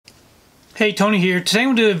Hey, Tony here. Today I'm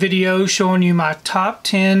going to do a video showing you my top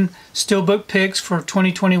 10 Steelbook picks for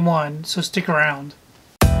 2021, so stick around.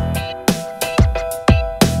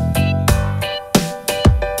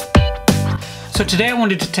 So today I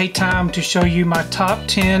wanted to take time to show you my top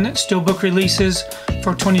 10 Steelbook releases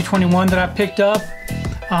for 2021 that I picked up.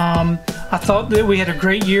 I thought that we had a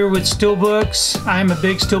great year with Steelbooks. I'm a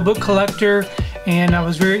big Steelbook collector and I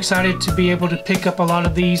was very excited to be able to pick up a lot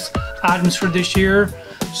of these items for this year.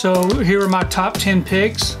 So here are my top 10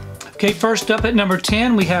 picks. Okay, first up at number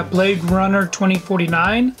 10 we have Blade Runner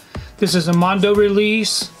 2049. This is a Mondo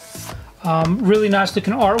release. Really nice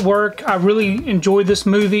looking artwork. I really enjoyed this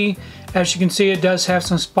movie. As you can see, it does have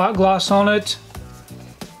some spot gloss on it.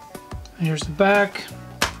 Here's the back.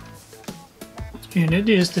 And it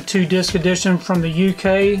is the 2-disc edition from the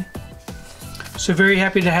UK. So very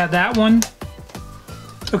happy to have that one.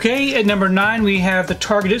 Okay, at number 9 we have the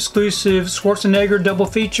Target exclusive Schwarzenegger double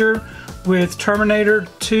feature with Terminator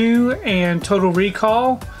 2 and Total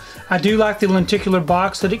Recall. I do like the lenticular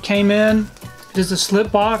box that it came in. It is a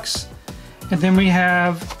slip box. And then we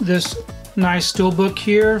have this nice steelbook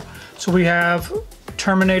here. So we have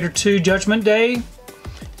Terminator 2 Judgment Day. And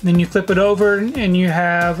then you flip it over and you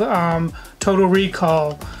have Total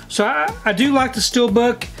Recall. So I do like the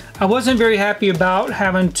steelbook. I wasn't very happy about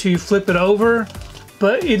having to flip it over.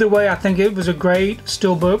 But either way, I think it was a great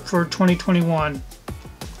steelbook for 2021.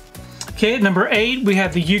 Okay, at number 8, we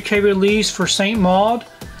have the UK release for St. Maud.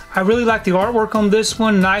 I really like the artwork on this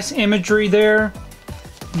one. Nice imagery there.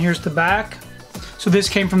 And here's the back. So this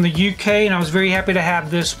came from the UK and I was very happy to have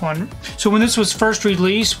this one. So when this was first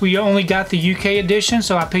released, we only got the UK edition.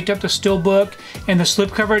 So I picked up the steelbook and the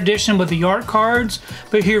slipcover edition with the art cards.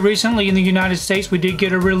 But here recently in the United States, we did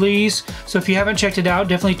get a release. So if you haven't checked it out,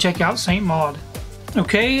 definitely check out St. Maud.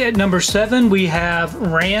 Okay, at number 7 we have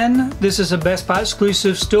Ran. This is a Best Buy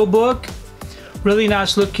exclusive steelbook. Really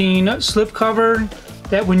nice looking slipcover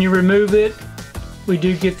that when you remove it, we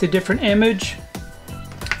do get the different image.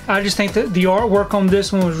 I just think that the artwork on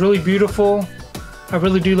this one was really beautiful. I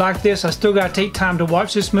really do like this. I still got to take time to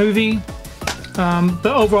watch this movie. But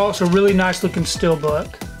overall, it's a really nice looking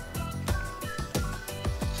steelbook.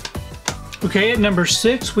 Okay, at number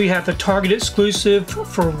 6 we have the Target exclusive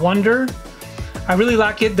for Wonder. I really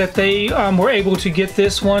like it that they were able to get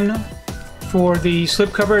this one for the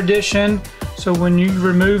slipcover edition. So when you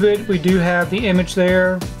remove it, we do have the image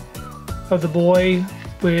there of the boy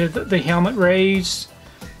with the helmet raised.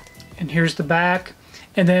 And here's the back.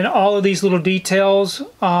 And then all of these little details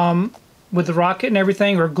with the rocket and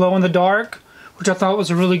everything are glow in the dark, which I thought was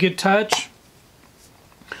a really good touch.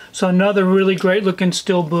 So another really great looking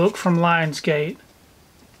steelbook from Lionsgate.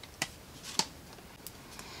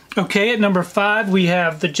 Okay, at number 5 we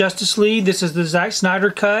have the Justice League. This is the Zack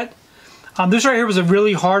Snyder cut. This right here was a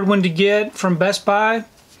really hard one to get from Best Buy,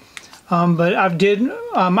 but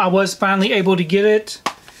I was finally able to get it,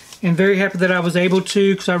 and very happy that I was able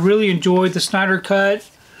to because I really enjoyed the Snyder cut.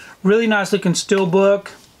 Really nice looking steelbook.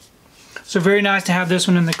 So very nice to have this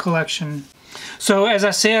one in the collection. So as I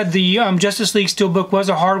said, the Justice League steelbook was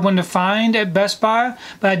a hard one to find at Best Buy,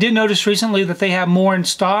 but I did notice recently that they have more in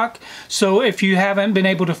stock. So if you haven't been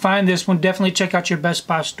able to find this one, definitely check out your Best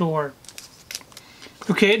Buy store.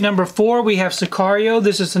 Okay, at number 4 we have Sicario.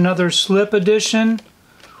 This is another slip edition.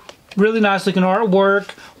 Really nice looking artwork.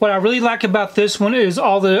 What I really like about this one is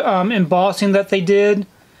all the embossing that they did.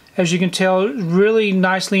 As you can tell, really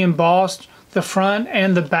nicely embossed the front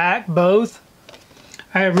and the back both.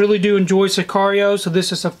 I really do enjoy Sicario, so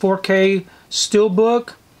this is a 4K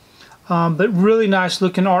steelbook, but really nice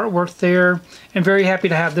looking artwork there, and very happy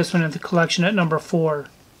to have this one in the collection at number 4.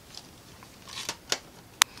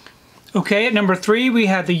 Okay, at number 3 we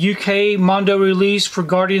have the UK Mondo release for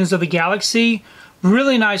Guardians of the Galaxy.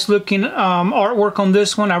 Really nice looking artwork on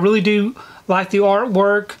this one. I really do like the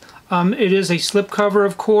artwork. It is a slipcover,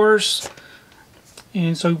 of course.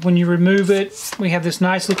 And so when you remove it, we have this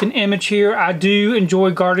nice looking image here. I do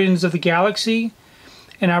enjoy Guardians of the Galaxy,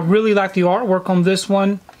 and I really like the artwork on this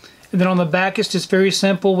one. And then on the back, it's just very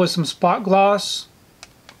simple with some spot gloss.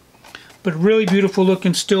 But really beautiful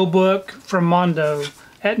looking steelbook from Mondo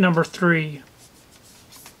at number 3.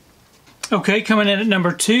 Okay, coming in at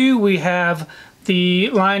number 2, we have the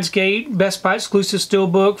Lionsgate Best Buy exclusive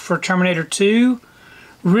steelbook for Terminator 2.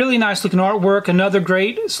 Really nice looking artwork, another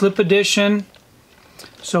great slip edition.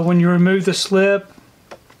 So when you remove the slip,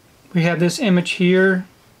 we have this image here.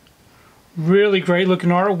 Really great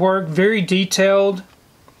looking artwork, very detailed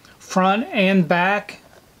front and back.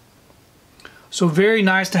 So very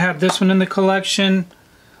nice to have this one in the collection.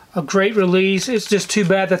 A great release. It's just too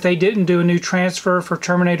bad that they didn't do a new transfer for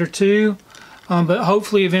Terminator 2. but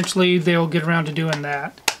hopefully eventually they'll get around to doing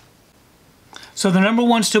that. So the number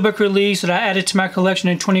one Steelbook release that I added to my collection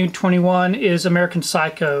in 2021 is American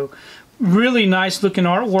Psycho. Really nice looking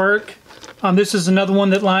artwork. This is another one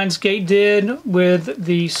that Lionsgate did with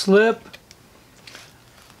the slip.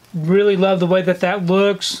 Really love the way that that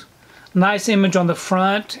looks. Nice image on the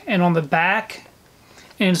front and on the back.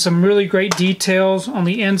 And some really great details on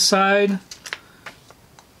the inside.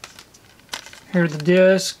 Here's the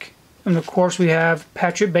disc. And of course we have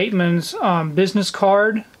Patrick Bateman's business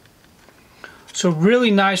card. So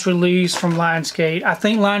really nice release from Lionsgate. I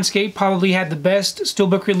think Lionsgate probably had the best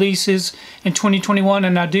Steelbook releases in 2021,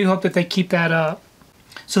 and I do hope that they keep that up.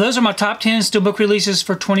 So those are my top 10 Steelbook releases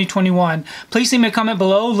for 2021. Please leave me a comment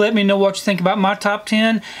below. Let me know what you think about my top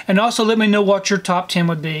 10, and also let me know what your top 10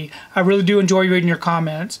 would be. I really do enjoy reading your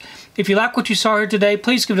comments. If you like what you saw here today,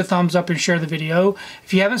 please give it a thumbs up and share the video.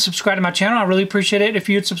 If you haven't subscribed to my channel, I really appreciate it if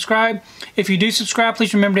you would subscribe. If you do subscribe,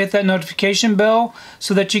 please remember to hit that notification bell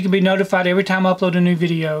so that you can be notified every time I upload a new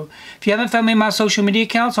video. If you haven't found me on my social media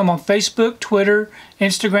accounts, I'm on Facebook, Twitter,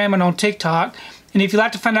 Instagram, and on TikTok. And if you'd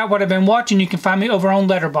like to find out what I've been watching, you can find me over on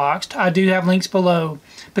Letterboxd. I do have links below.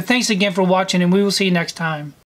 But thanks again for watching, and we will see you next time.